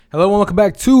Hello and welcome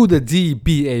back to the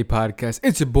DBA podcast.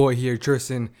 It's your boy here,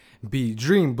 Jerson B.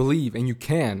 Dream, believe, and you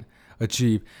can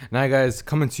achieve. Now, guys,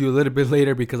 coming to you a little bit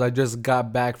later because I just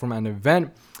got back from an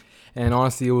event, and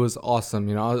honestly, it was awesome.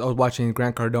 I was watching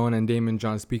Grant Cardone and Damon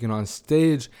John speaking on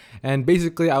stage, and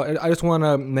basically, I just want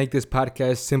to make this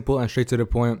podcast simple and straight to the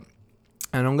point,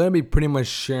 and I'm gonna be pretty much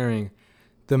sharing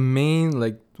the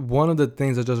main, one of the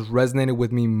things that just resonated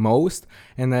with me most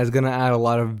and that's going to add a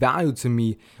lot of value to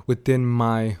me within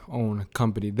my own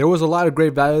company. There was a lot of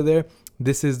great value there.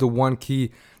 This is the one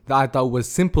key that I thought was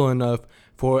simple enough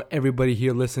for everybody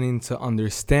here listening to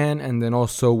understand, and then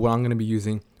also what I'm going to be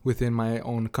using within my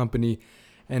own company,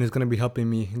 and it's going to be helping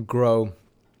me grow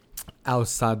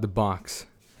outside the box.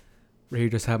 Right here,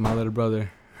 just have my little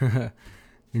brother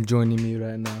joining me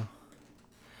right now.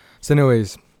 So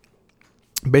anyways,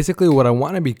 basically, what I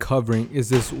want to be covering is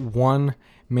this one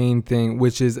main thing,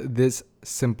 which is this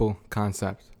simple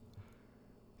concept.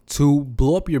 To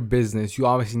blow up your business, you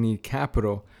obviously need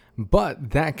capital, but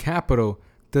that capital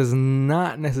does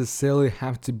not necessarily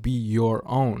have to be your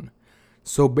own.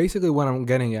 So basically what I'm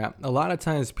getting at, a lot of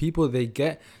times people, they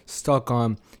get stuck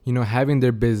on, having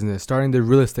their business, starting their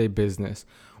real estate business,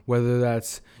 whether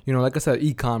that's, like I said,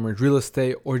 e-commerce, real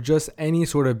estate, or just any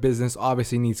sort of business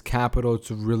obviously needs capital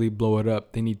to really blow it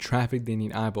up. They need traffic, they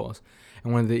need eyeballs.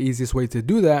 And one of the easiest ways to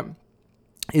do that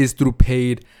is through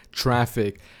paid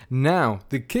traffic. Now,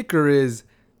 the kicker is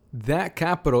that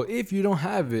capital, if you don't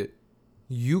have it,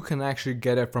 you can actually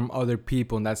get it from other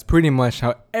people. And that's pretty much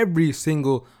how every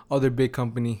single other big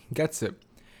company gets it.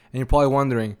 And you're probably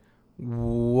wondering,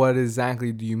 what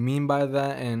exactly do you mean by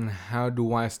that? And how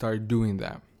do I start doing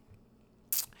that?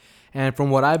 And from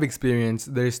what I've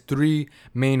experienced, there's three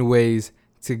main ways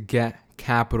to get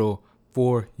capital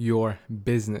for your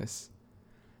business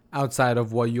outside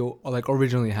of what you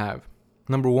originally have.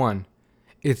 Number one,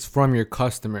 it's from your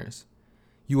customers.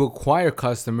 You acquire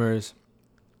customers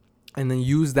and then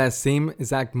use that same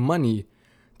exact money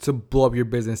to blow up your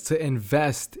business, to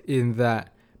invest in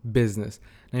that business.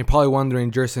 And you're probably wondering,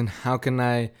 Jerson, how can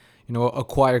I,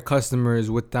 acquire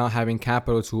customers without having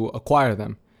capital to acquire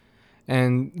them?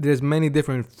 And there's many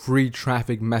different free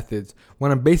traffic methods.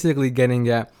 What I'm basically getting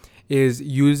at is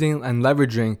using and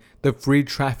leveraging the free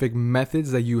traffic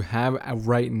methods that you have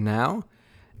right now,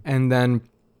 and then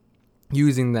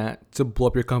using that to blow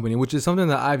up your company, which is something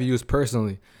that I've used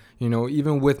personally.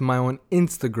 Even with my own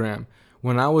Instagram,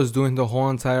 when I was doing the whole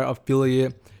entire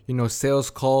affiliate, sales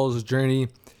calls journey,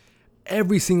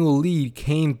 every single lead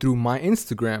came through my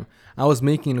Instagram. I was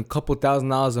making a couple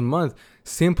 $1,000s a month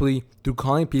simply through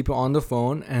calling people on the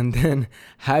phone and then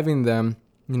having them,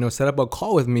 set up a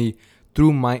call with me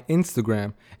through my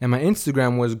Instagram. And my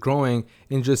Instagram was growing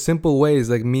in just simple ways,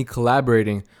 like me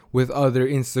collaborating with other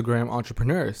Instagram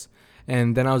entrepreneurs.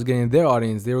 And then I was getting their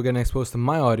audience. They were getting exposed to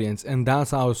my audience. And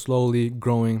that's how I was slowly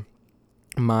growing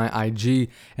my IG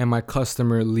and my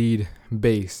customer lead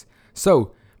base.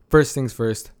 So first things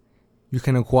first, you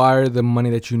can acquire the money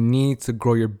that you need to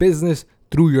grow your business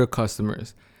through your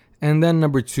customers. And then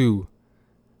number two,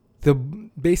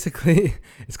 basically,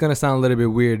 it's going to sound a little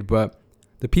bit weird, but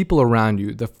the people around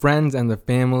you, the friends and the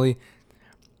family,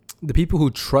 the people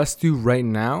who trust you right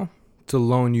now to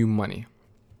loan you money.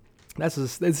 This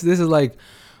is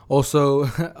also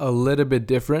a little bit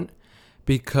different,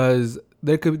 because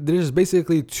there's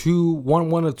basically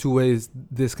one of two ways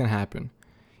this can happen.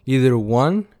 Either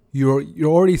one, you're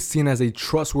already seen as a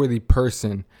trustworthy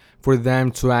person for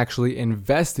them to actually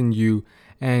invest in you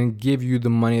and give you the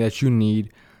money that you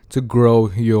need to grow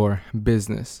your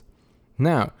business.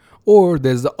 Now, or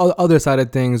there's the other side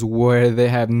of things where they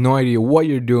have no idea what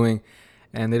you're doing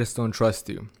and they just don't trust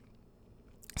you.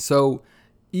 So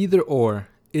either or,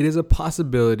 it is a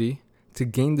possibility to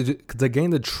gain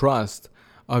the trust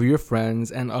of your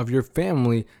friends and of your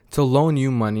family to loan you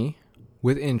money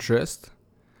with interest,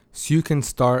 so you can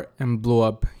start and blow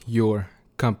up your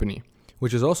company,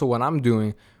 which is also what I'm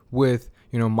doing with,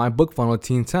 my book funnel,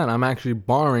 Teen 10. I'm actually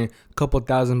borrowing a couple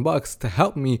 $1,000 to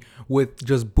help me with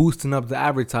just boosting up the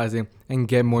advertising and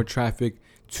get more traffic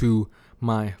to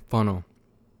my funnel.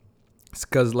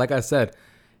 Because like I said,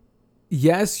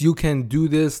 yes, you can do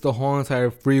this the whole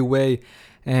entire free way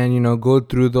and, go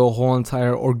through the whole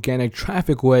entire organic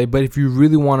traffic way. But if you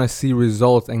really want to see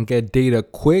results and get data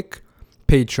quick,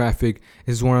 paid traffic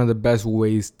is one of the best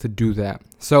ways to do that.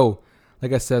 So,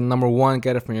 like I said, number one,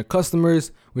 get it from your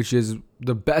customers, which is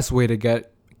the best way to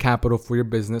get capital for your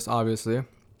business, obviously.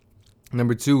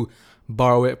 Number two,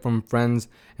 borrow it from friends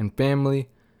and family.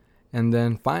 And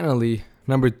then finally,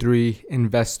 number three,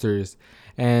 investors.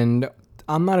 And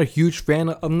I'm not a huge fan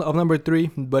of number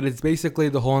three, but it's basically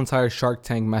the whole entire Shark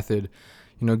Tank method.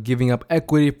 giving up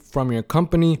equity from your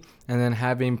company and then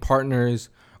having partners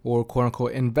or quote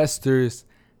unquote investors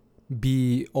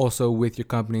be also with your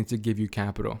company to give you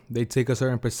capital. They take a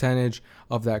certain percentage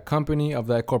of that company, of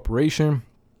that corporation,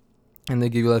 and they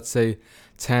give you, let's say,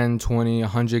 10, 20,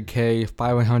 100K,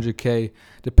 500K,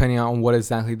 depending on what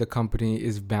exactly the company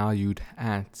is valued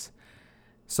at.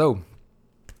 So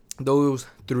those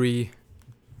three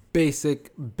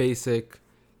basic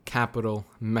capital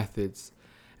methods.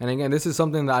 And again, this is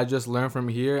something that I just learned from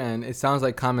here, and it sounds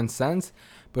like common sense,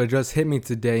 but it just hit me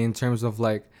today in terms of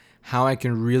like how I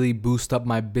can really boost up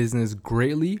my business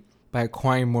greatly by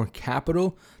acquiring more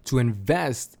capital to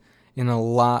invest in a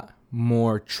lot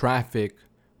more traffic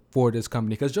for this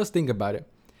company. Because just think about it.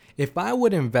 If I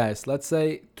would invest, let's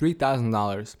say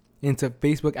 $3,000 into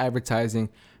Facebook advertising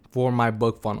for my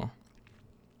book funnel,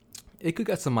 it could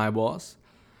get some eyeballs.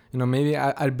 Maybe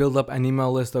I'd build up an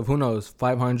email list of, who knows,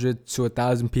 500 to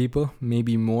 1,000 people,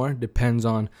 maybe more, depends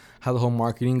on how the whole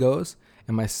marketing goes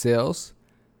and my sales.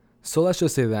 So let's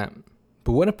just say that.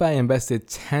 But what if I invested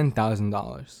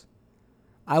 $10,000?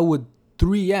 I would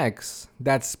 3x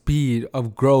that speed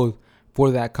of growth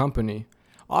for that company.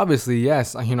 Obviously,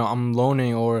 yes, I'm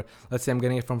loaning, or let's say I'm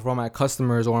getting it from my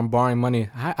customers, or I'm borrowing money.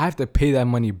 I have to pay that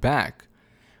money back.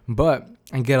 But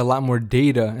I get a lot more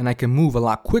data and I can move a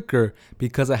lot quicker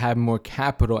because I have more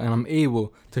capital and I'm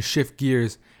able to shift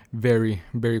gears very,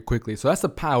 very quickly. So that's the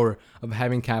power of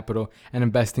having capital and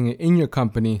investing it in your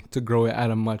company to grow it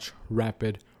at a much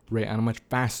rapid rate, at a much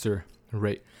faster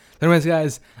rate. Anyways,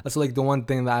 guys, that's like the one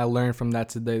thing that I learned from that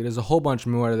today. There's a whole bunch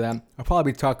more of that I'll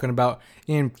probably be talking about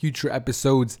in future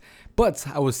episodes, but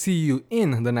I will see you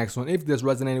in the next one. If this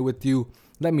resonated with you,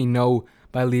 let me know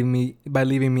by leaving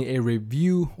me a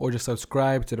review or just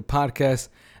subscribe to the podcast.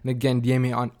 And again, DM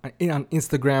me on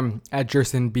Instagram at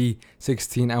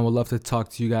JersonB16. I would love to talk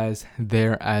to you guys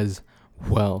there as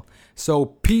well. So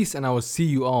peace, and I will see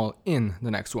you all in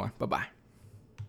the next one. Bye-bye.